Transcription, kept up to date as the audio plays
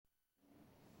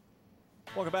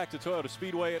Welcome back to Toyota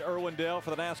Speedway at Irwindale for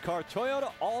the NASCAR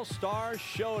Toyota All-Star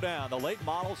Showdown. The late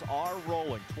models are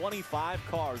rolling. 25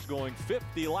 cars going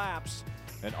 50 laps,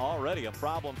 and already a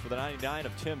problem for the 99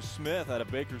 of Tim Smith out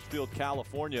of Bakersfield,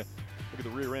 California. Look at the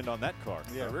rear end on that car.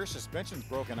 Yeah, rear suspension's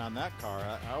broken on that car.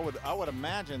 I would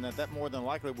imagine that more than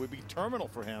likely would be terminal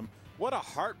for him. What a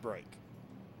heartbreak.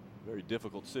 Very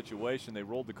difficult situation. They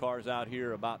rolled the cars out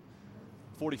here about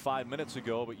 45 minutes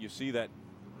ago, but you see that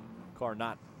car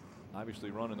not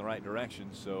obviously run in the right direction,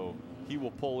 so he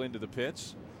will pull into the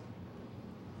pits.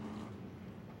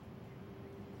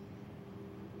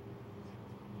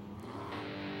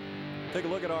 Take a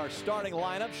look at our starting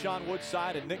lineup. Sean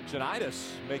Woodside and Nick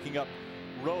Janitis making up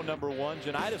row number one.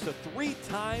 Janitis, a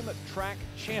three-time track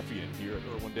champion here at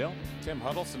Irwindale. Tim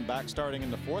Huddleston back starting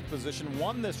in the 4th position,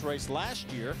 won this race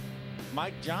last year.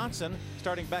 Mike Johnson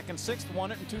starting back in 6th,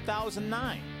 won it in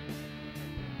 2009.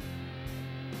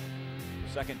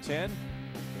 Second 10,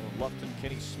 Lufton,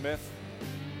 Kenny Smith.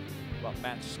 About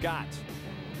Matt Scott.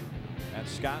 Matt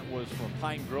Scott was from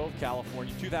Pine Grove,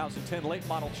 California, 2010 late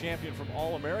model champion from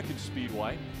All-American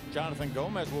Speedway. Jonathan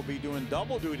Gomez will be doing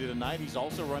double duty tonight. He's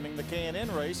also running the K&N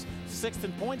race, 6th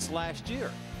in points last year.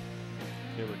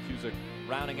 Taylor Cusick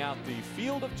rounding out the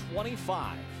field of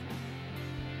 25.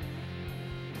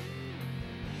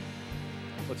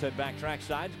 Let's head back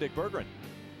trackside to Dick Berggren.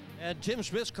 And Tim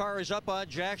Smith's car is up on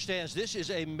jack stands. This is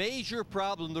a major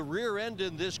problem. The rear end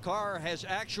in this car has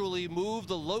actually moved.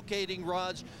 The locating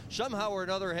rods somehow or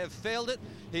another have failed it.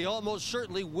 He almost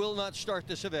certainly will not start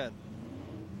this event.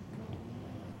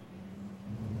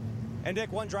 And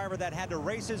Dick, one driver that had to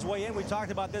race his way in. We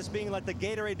talked about this being like the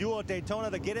Gatorade duo at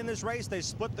Daytona. To get in this race, they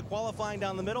split the qualifying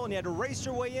down the middle, and you had to race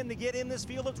your way in to get in this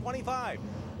field of 25.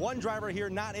 One driver here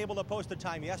not able to post a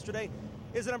time yesterday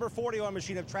is the number 40 on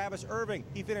machine of Travis Irving.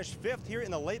 He finished 5th here in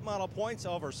the late model points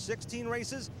over 16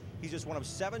 races. He's just one of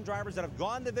 7 drivers that have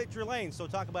gone to victory lane. So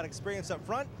talk about experience up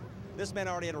front. This man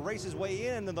already had to race his way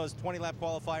in those 20-lap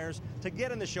qualifiers to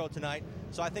get in the show tonight.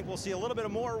 So I think we'll see a little bit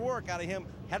of more work out of him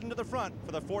heading to the front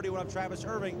for the 41 of Travis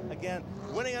Irving. Again,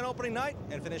 winning on opening night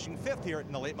and finishing 5th here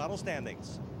in the late model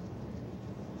standings.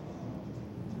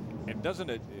 And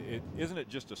isn't it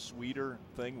just a sweeter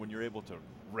thing when you're able to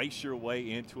race your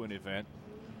way into an event?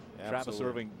 Absolutely. Travis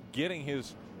Irving getting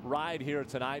his ride here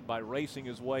tonight by racing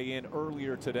his way in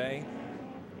earlier today.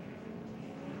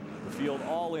 The field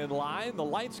all in line. The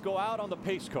lights go out on the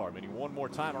pace car, meaning one more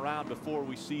time around before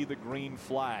we see the green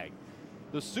flag.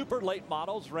 The super late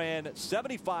models ran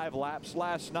 75 laps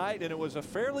last night, and it was a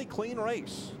fairly clean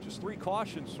race. Just 3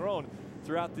 cautions thrown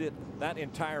throughout that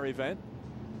entire event.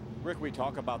 Rick, we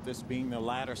talk about this being the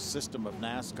ladder system of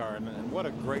NASCAR, and what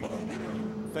a great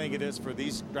thing it is for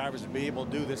these drivers to be able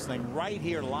to do this thing right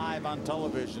here live on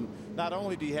television. Not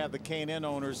only do you have the K&N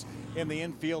owners in the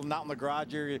infield and out in the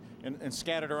garage area and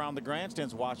scattered around the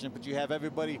grandstands watching, but you have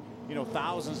everybody, you know,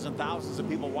 thousands and thousands of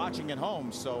people watching at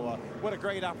home. So what a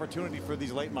great opportunity for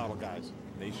these late model guys.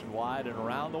 Nationwide and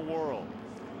around the world.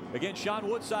 Again, Sean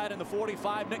Woodside in the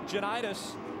 45, Nick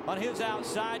Janitis on his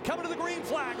outside, coming to the green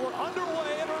flag. We're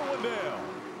underway at Irwindale.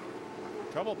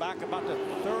 Trouble back about the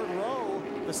 3rd row.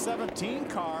 The 17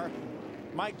 car,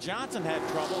 Mike Johnson had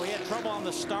trouble. He had trouble on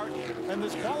the start in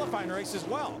this qualifying race as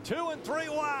well. 2 and 3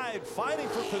 wide, fighting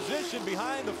for position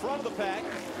behind the front of the pack.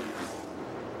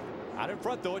 Out in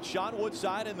front, though, it's Sean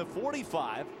Woodside in the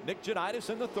 45. Nick Janitis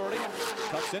in the 30.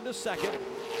 Tucks into 2nd.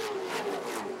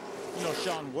 You know,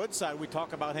 Sean Woodside, we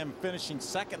talk about him finishing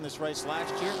 2nd in this race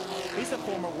last year. He's a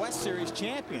former West Series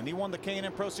champion. He won the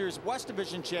K&N Pro Series West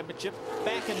Division Championship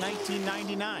back in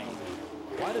 1999.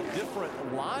 Quite a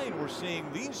different line we're seeing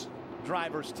these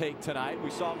drivers take tonight.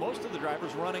 We saw most of the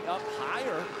drivers running up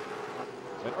higher.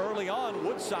 And early on,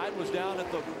 Woodside was down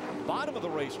at the bottom of the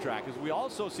racetrack, as we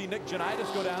also see Nick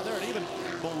Janitis go down there, and even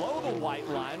below the white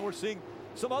line, we're seeing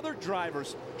some other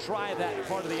drivers try that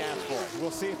part of the asphalt.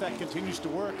 We'll see if that continues to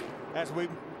work as we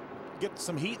get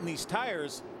some heat in these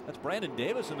tires. That's Brandon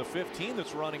Davis in the 15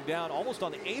 that's running down almost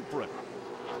on the apron.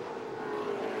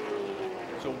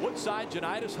 So Woodside,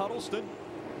 Janitis, Huddleston,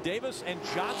 Davis, and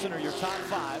Johnson are your top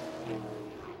 5.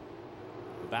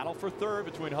 The battle for 3rd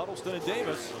between Huddleston and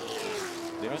Davis.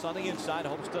 Davis on the inside,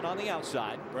 Huddleston on the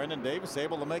outside. Brandon Davis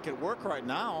able to make it work right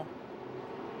now.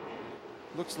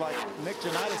 Looks like Nick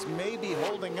Janitis may be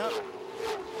holding up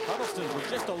Huddleston for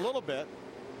just a little bit.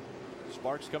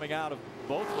 Sparks coming out of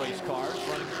both race cars,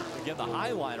 running again the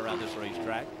high line around this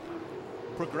racetrack.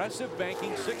 Progressive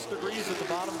banking, 6 degrees at the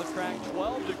bottom of the track,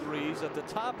 12 degrees at the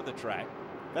top of the track.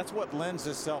 That's what lends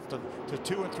itself to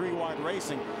 2 and 3 wide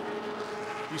racing.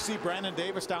 You see Brandon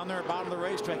Davis down there at the bottom of the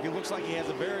racetrack. He looks like he has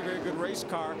a very, very good race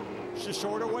car. It's a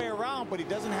shorter way around, but he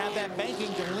doesn't have that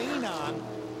banking to lean on.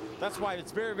 That's why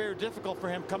it's very, very difficult for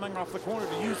him coming off the corner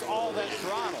to use all that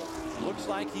throttle. Looks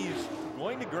like he's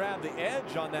going to grab the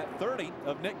edge on that 30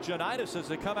 of Nick Jonitis as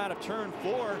they come out of turn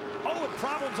 4. Oh, and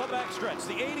problems on the backstretch.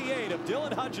 The 88 of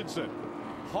Dylan Hutchinson.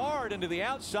 Hard into the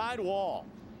outside wall.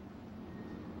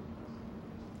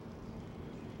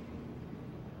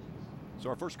 So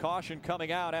our first caution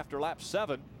coming out after lap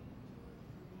 7.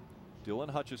 Dylan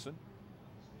Hutchinson.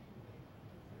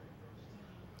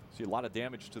 See a lot of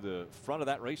damage to the front of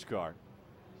that race car.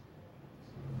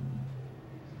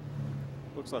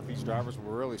 Looks like these drivers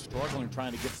were really struggling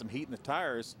trying to get some heat in the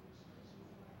tires.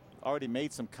 Already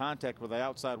made some contact with the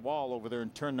outside wall over there in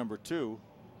turn number 2.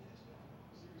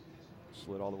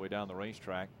 Slid all the way down the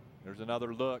racetrack. There's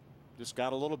another look. Just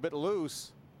got a little bit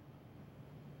loose.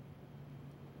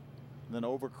 And then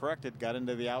overcorrected, got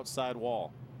into the outside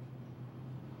wall.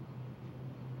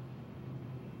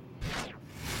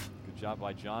 Good job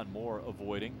by John Moore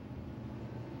avoiding.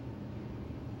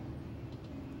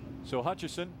 So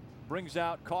Hutchison brings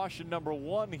out caution number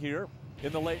 1 here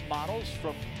in the late models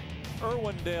from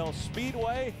Irwindale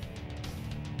Speedway.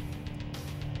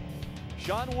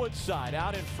 Sean Woodside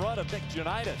out in front of Nick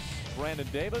Jonitis. Brandon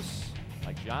Davis,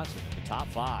 Mike Johnson in the top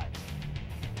 5.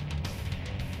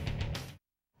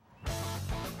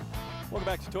 Welcome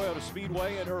back to Toyota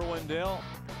Speedway in Irwindale.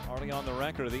 Already on the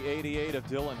record, the 88 of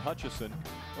Dylan Hutchison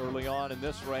early on in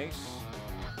this race.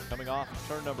 Coming off of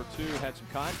turn number 2, had some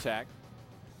contact.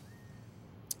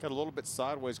 Got a little bit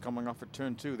sideways coming off of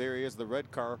turn 2. There he is, the red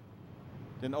car.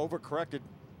 Then overcorrected,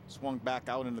 swung back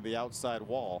out into the outside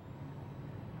wall.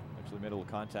 Actually made a little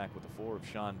contact with the 4 of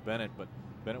Sean Bennett, but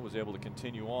Bennett was able to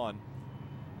continue on.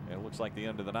 And it looks like the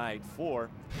end of the night for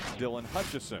Dylan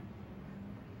Hutchison.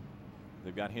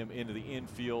 They've got him into the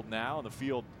infield now, and the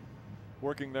field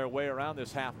working their way around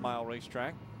this half-mile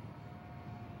racetrack.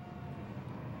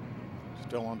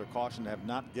 Still under caution, have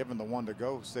not given the 1 to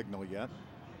go signal yet.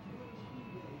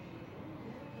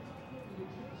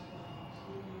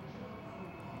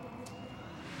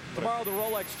 Tomorrow, the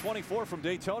Rolex 24 from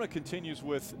Daytona continues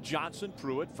with Johnson,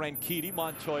 Pruitt, Franchitti,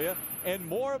 Montoya, and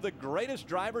more of the greatest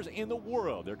drivers in the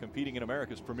world. They're competing in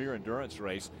America's premier endurance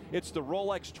race. It's the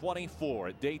Rolex 24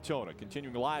 at Daytona,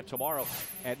 continuing live tomorrow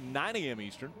at 9 a.m.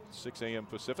 Eastern, 6 a.m.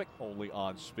 Pacific, only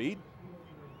on Speed.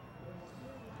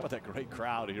 How about that great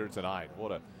crowd here tonight?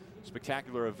 What a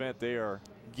spectacular event they are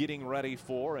getting ready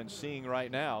for and seeing right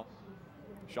now.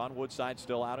 Sean Woodside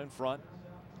still out in front.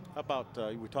 How about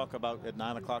we talk about at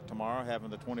 9 o'clock tomorrow having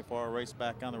the 24-hour race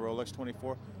back on the Rolex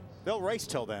 24? They'll race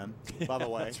till then, by the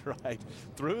way. That's right.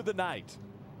 Through the night.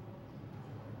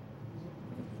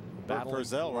 Bert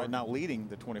Purcell right now leading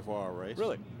the 24-hour race.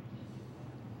 Really?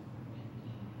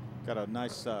 Got a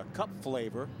nice cup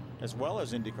flavor as well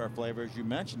as IndyCar flavor, as you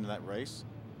mentioned in that race.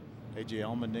 A.J.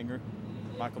 Allmendinger,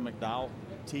 Michael McDowell,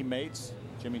 teammates.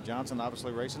 Jimmy Johnson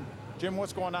obviously racing. Jim,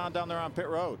 what's going on down there on pit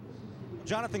road?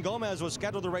 Jonathan Gomez was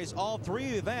scheduled to race all 3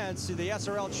 events. The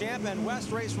SRL champ and West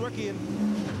race rookie, and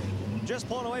just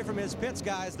pulling away from his pits,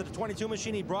 guys. The 22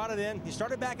 machine, he brought it in. He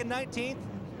started back in 19th.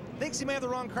 Thinks he may have the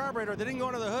wrong carburetor. They didn't go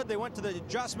under the hood. They went to the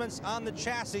adjustments on the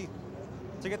chassis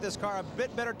to get this car a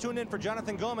bit better tuned in for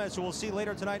Jonathan Gomez, who we'll see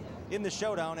later tonight in the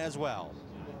Showdown as well.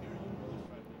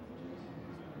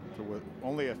 So with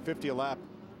only a 50-lap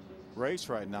race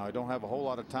right now, I don't have a whole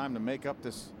lot of time to make up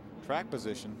this track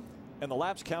position. And the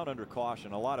laps count under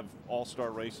caution. A lot of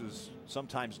all-star races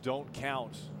sometimes don't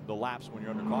count the laps when you're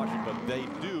under caution, but they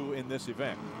do in this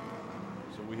event.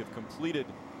 So we have completed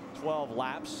 12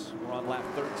 laps. We're on lap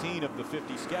 13 of the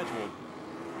 50 scheduled.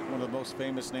 One of the most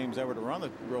famous names ever to run the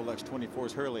Rolex 24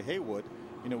 is Hurley Haywood.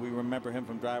 You know, we remember him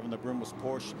from driving the Brumos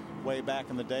Porsche way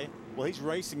back in the day. Well, he's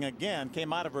racing again,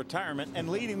 came out of retirement and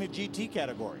leading the GT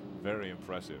category. Very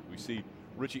impressive. We see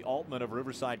Richie Altman of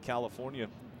Riverside, California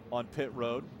on pit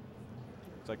road.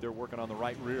 Looks like they're working on the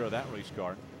right rear of that race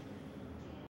car.